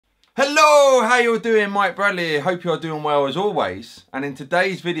Hello, how you all doing? Mike Bradley here. Hope you're doing well as always. And in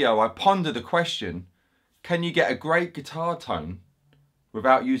today's video, I pondered the question, can you get a great guitar tone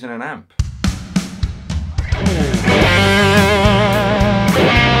without using an amp?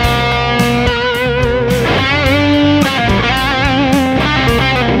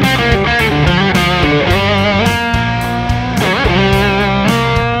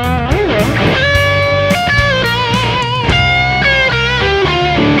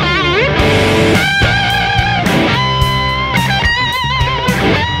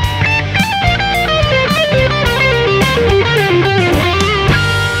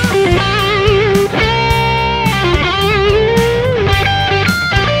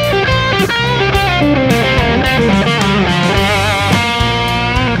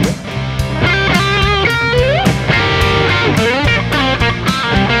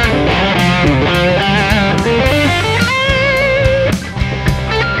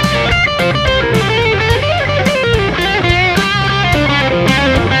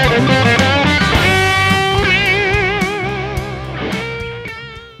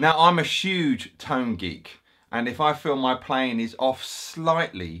 Now, I'm a huge tone geek, and if I feel my playing is off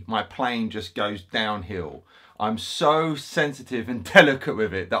slightly, my playing just goes downhill. I'm so sensitive and delicate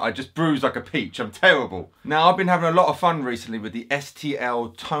with it that I just bruise like a peach. I'm terrible. Now, I've been having a lot of fun recently with the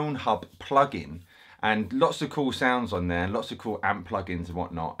asThe Tone Hub plugin, and lots of cool sounds on there, lots of cool amp plugins and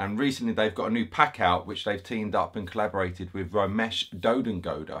whatnot. And recently they've got a new pack out which they've teamed up and collaborated with Ramesh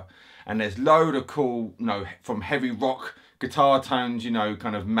Dodongoda, and there's load of cool, from heavy rock guitar tones,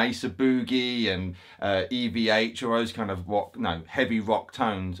 kind of Mesa Boogie and EVH, or those kind of rock, heavy rock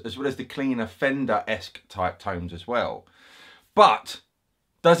tones, as well as the cleaner Fender-esque type tones as well. But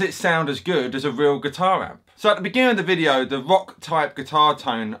does it sound as good as a real guitar amp? So at the beginning of the video, the rock type guitar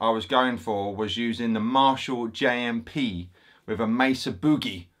tone I was going for was using the Marshall JMP with a Mesa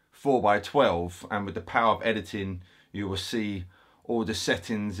Boogie 4x12, and with the power of editing, you will see all the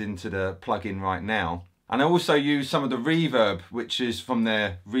settings into the plugin right now. And I also use some of the reverb, which is from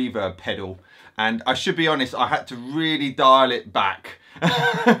their reverb pedal. And I should be honest, I had to really dial it back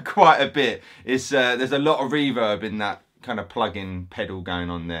quite a bit. There's a lot of reverb in that kind of plug-in pedal going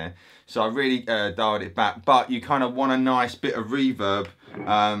on there. So I really dialed it back. But you kind of want a nice bit of reverb.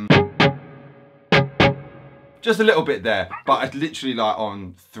 Just a little bit there. But it's literally like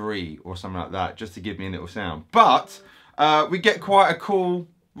on 3 or something like that, just to give me a little sound. But we get quite a cool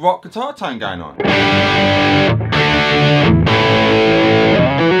rock guitar tone going on.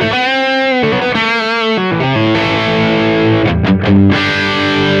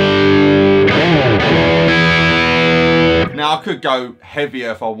 Now I could go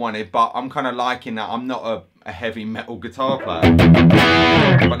heavier if I wanted, but I'm kind of liking that. I'm not a heavy metal guitar player,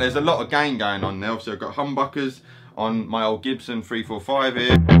 but there's a lot of gain going on there. So I've got humbuckers on my old Gibson 345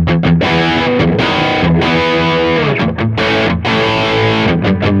 here.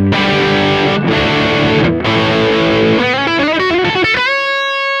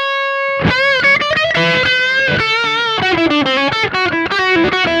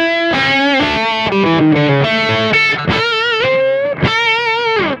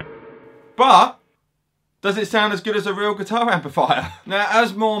 But does it sound as good as a real guitar amplifier? Now,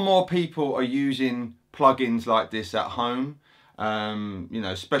 as more and more people are using plugins like this at home,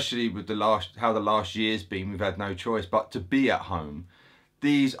 especially with how the last year's been, we've had no choice but to be at home.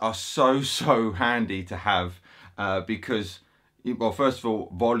 These are so handy to have because, well, first of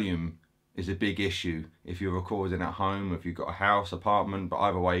all, volume is a big issue if you're recording at home, if you've got a house, apartment, but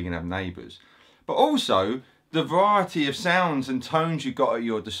either way you're gonna have neighbours. But also the variety of sounds and tones you've got at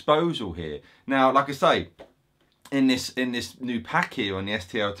your disposal here. Now, like I say, in this new pack here on the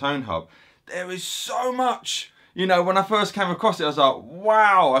asThe Tone Hub, there is so much. When I first came across it, I was like,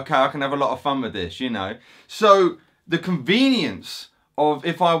 wow, okay, I can have a lot of fun with this, So the convenience of,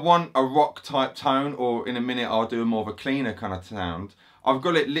 if I want a rock type tone, or in a minute I'll do more of a cleaner kind of sound, I've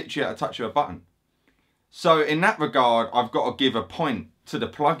got it literally at a touch of a button. So in that regard, I've got to give a point to the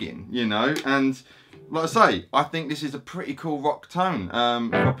plugin, and like I say, I think this is a pretty cool rock tone. If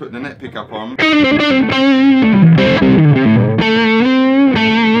I put the net pickup on.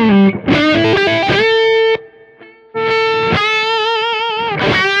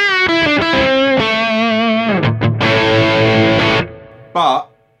 But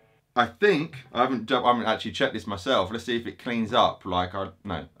I think, I haven't actually checked this myself. Let's see if it cleans up like a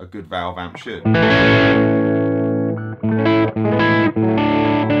good valve amp should.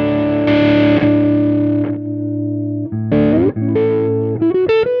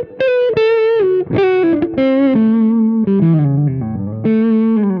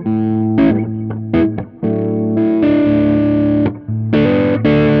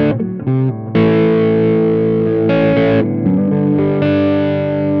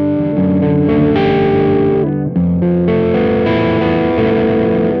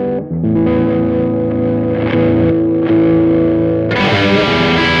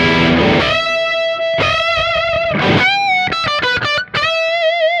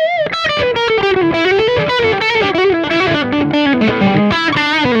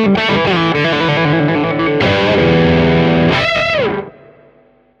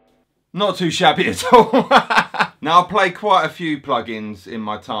 Not too shabby at all. Now, I play quite a few plugins in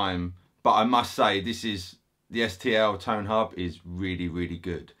my time, but I must say the STL tone hub is really, really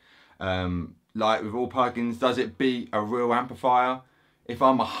good. Like with all plugins, does it beat a real amplifier? If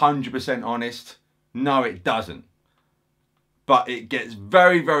I'm 100% honest, no, it doesn't. But it gets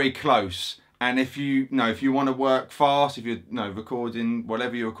very, very close. And if you want to work fast, if you're recording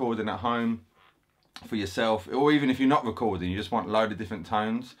whatever you're recording at home for yourself, or even if you're not recording, you just want a load of different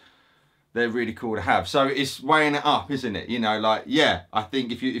tones, they're really cool to have. So it's weighing it up, isn't it? You know, like, yeah, I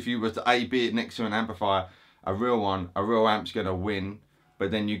think if you were to A/B it next to an amplifier, a real amp's gonna win. But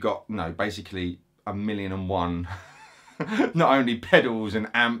then you got, basically 1,000,001 not only pedals and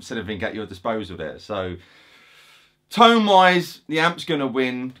amps and everything at your disposal there. So tone wise, the amp's gonna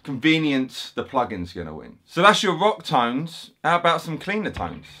win. Convenience, the plugin's gonna win. So that's your rock tones. How about some cleaner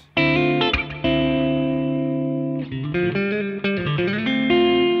tones?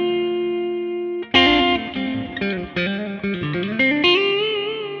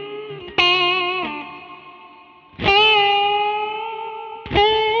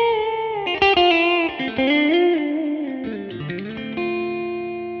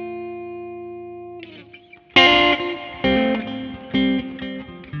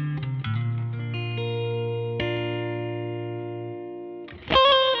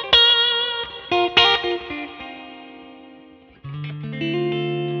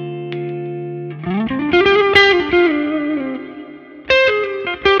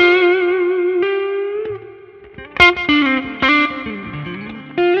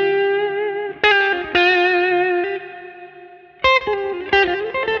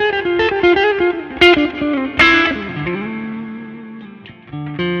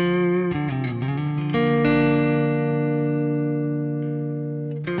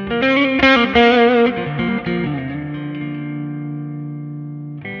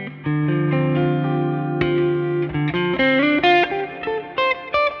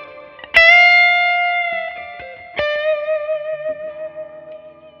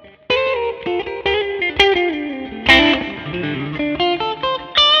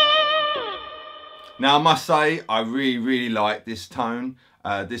 Now I must say, I really, really like this tone.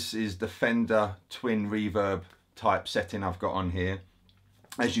 This is the Fender twin reverb type setting I've got on here,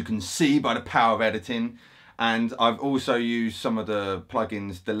 as you can see by the power of editing. And I've also used some of the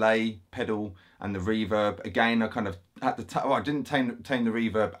plugins, delay, pedal, and the reverb. Again, I kind of had to, I didn't tame the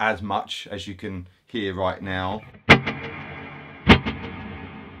reverb as much as you can hear right now.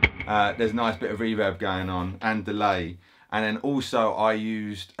 There's a nice bit of reverb going on and delay. And then also I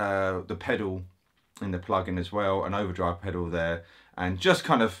used the pedal in the plugin as well, an overdrive pedal there, and just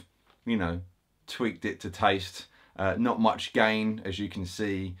kind of, tweaked it to taste. Not much gain, as you can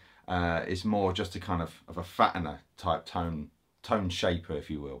see. It's more just a kind of a fattener type tone shaper,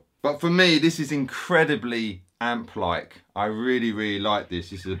 if you will. But for me, this is incredibly amp-like. I really, really like this.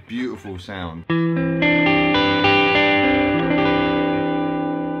 This is a beautiful sound.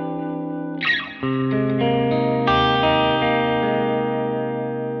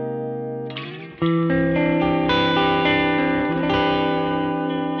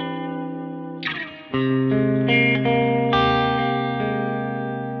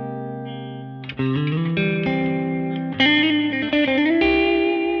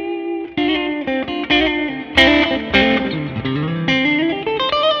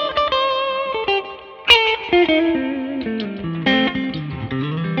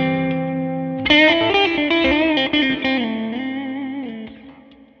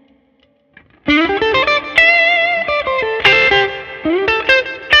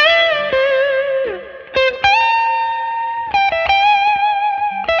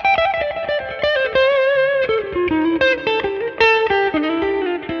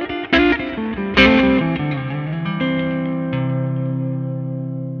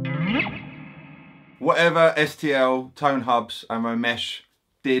 Whatever STL, Tone Hubs and Romesh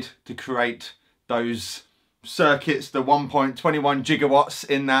did to create those circuits, the 1.21 gigawatts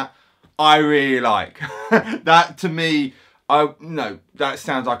in that, I really like. That to me, that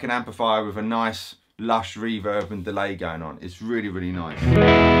sounds like an amplifier with a nice lush reverb and delay going on. It's really, really nice.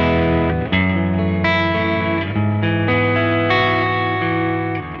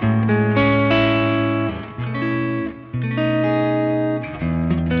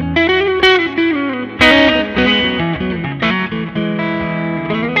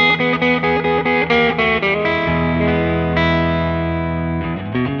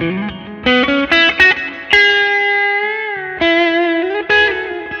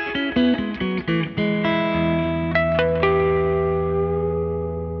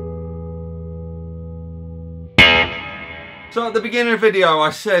 So at the beginning of the video I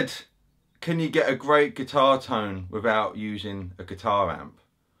said can you get a great guitar tone without using a guitar amp?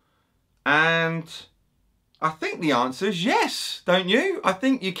 And I think the answer is yes, don't you? I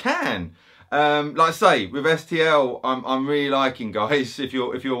think you can. Like I say, with STL, I'm really liking, guys. If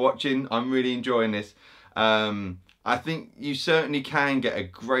you're watching, I'm really enjoying this. I think you certainly can get a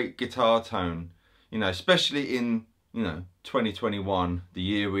great guitar tone, you know, especially in, you know, 2021, the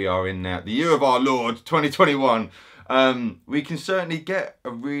year we are in now, the year of our Lord, 2021. We can certainly get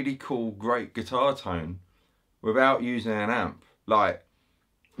a really cool, great guitar tone without using an amp. Like,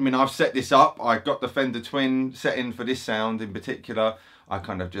 I mean, I've set this up. I got the Fender Twin setting for this sound in particular. I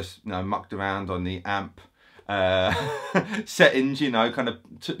kind of just, you know, mucked around on the amp settings, you know, kind of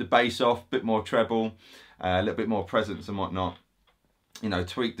took the bass off, bit more treble, a little bit more presence and whatnot. You know,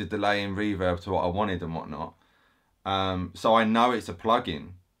 tweaked the delay and reverb to what I wanted and whatnot. So I know it's a plugin,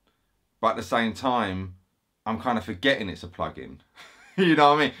 but at the same time, I'm kind of forgetting it's a plugin. You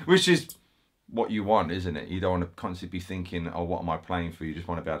know what I mean? Which is what you want, isn't it? You don't want to constantly be thinking, oh, what am I playing for? You just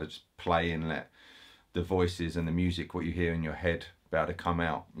want to be able to just play and let the voices and the music, what you hear in your head, be able to come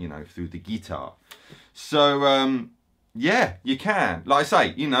out, you know, through the guitar. So, yeah, you can. Like I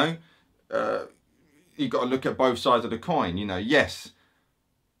say, you know, you've got to look at both sides of the coin. You know, yes,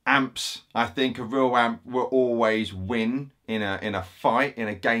 amps, I think a real amp will always win in a fight, in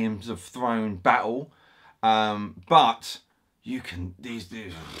a Games of Thrones battle. But you can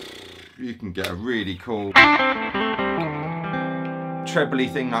you can get a really cool trebly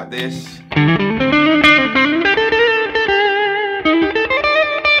thing like this.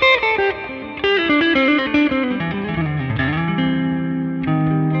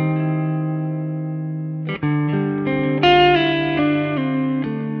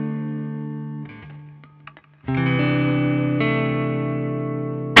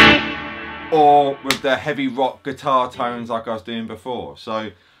 Or with the heavy rock guitar tones like I was doing before.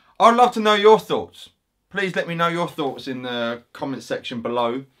 So I'd love to know your thoughts. Please let me know your thoughts in the comment section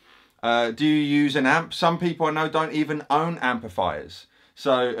below. Do you use an amp? Some people I know don't even own amplifiers.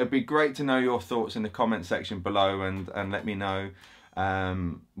 So it'd be great to know your thoughts in the comment section below, and let me know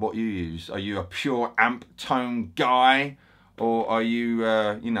what you use. Are you a pure amp tone guy, or are you,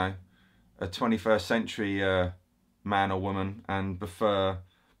 you know, a 21st century man or woman and prefer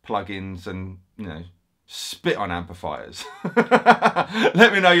plugins and, you know, spit on amplifiers?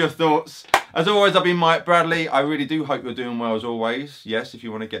 Let me know your thoughts. As always, I've been Mike Bradley. I really do hope you're doing well as always. Yes, if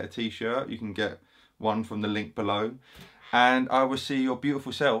you want to get a t-shirt, you can get one from the link below. And I will see your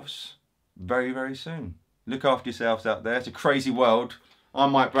beautiful selves very, very soon. Look after yourselves out there. It's a crazy world.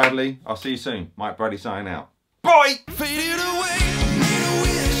 I'm Mike Bradley. I'll see you soon. Mike Bradley signing out. Bye!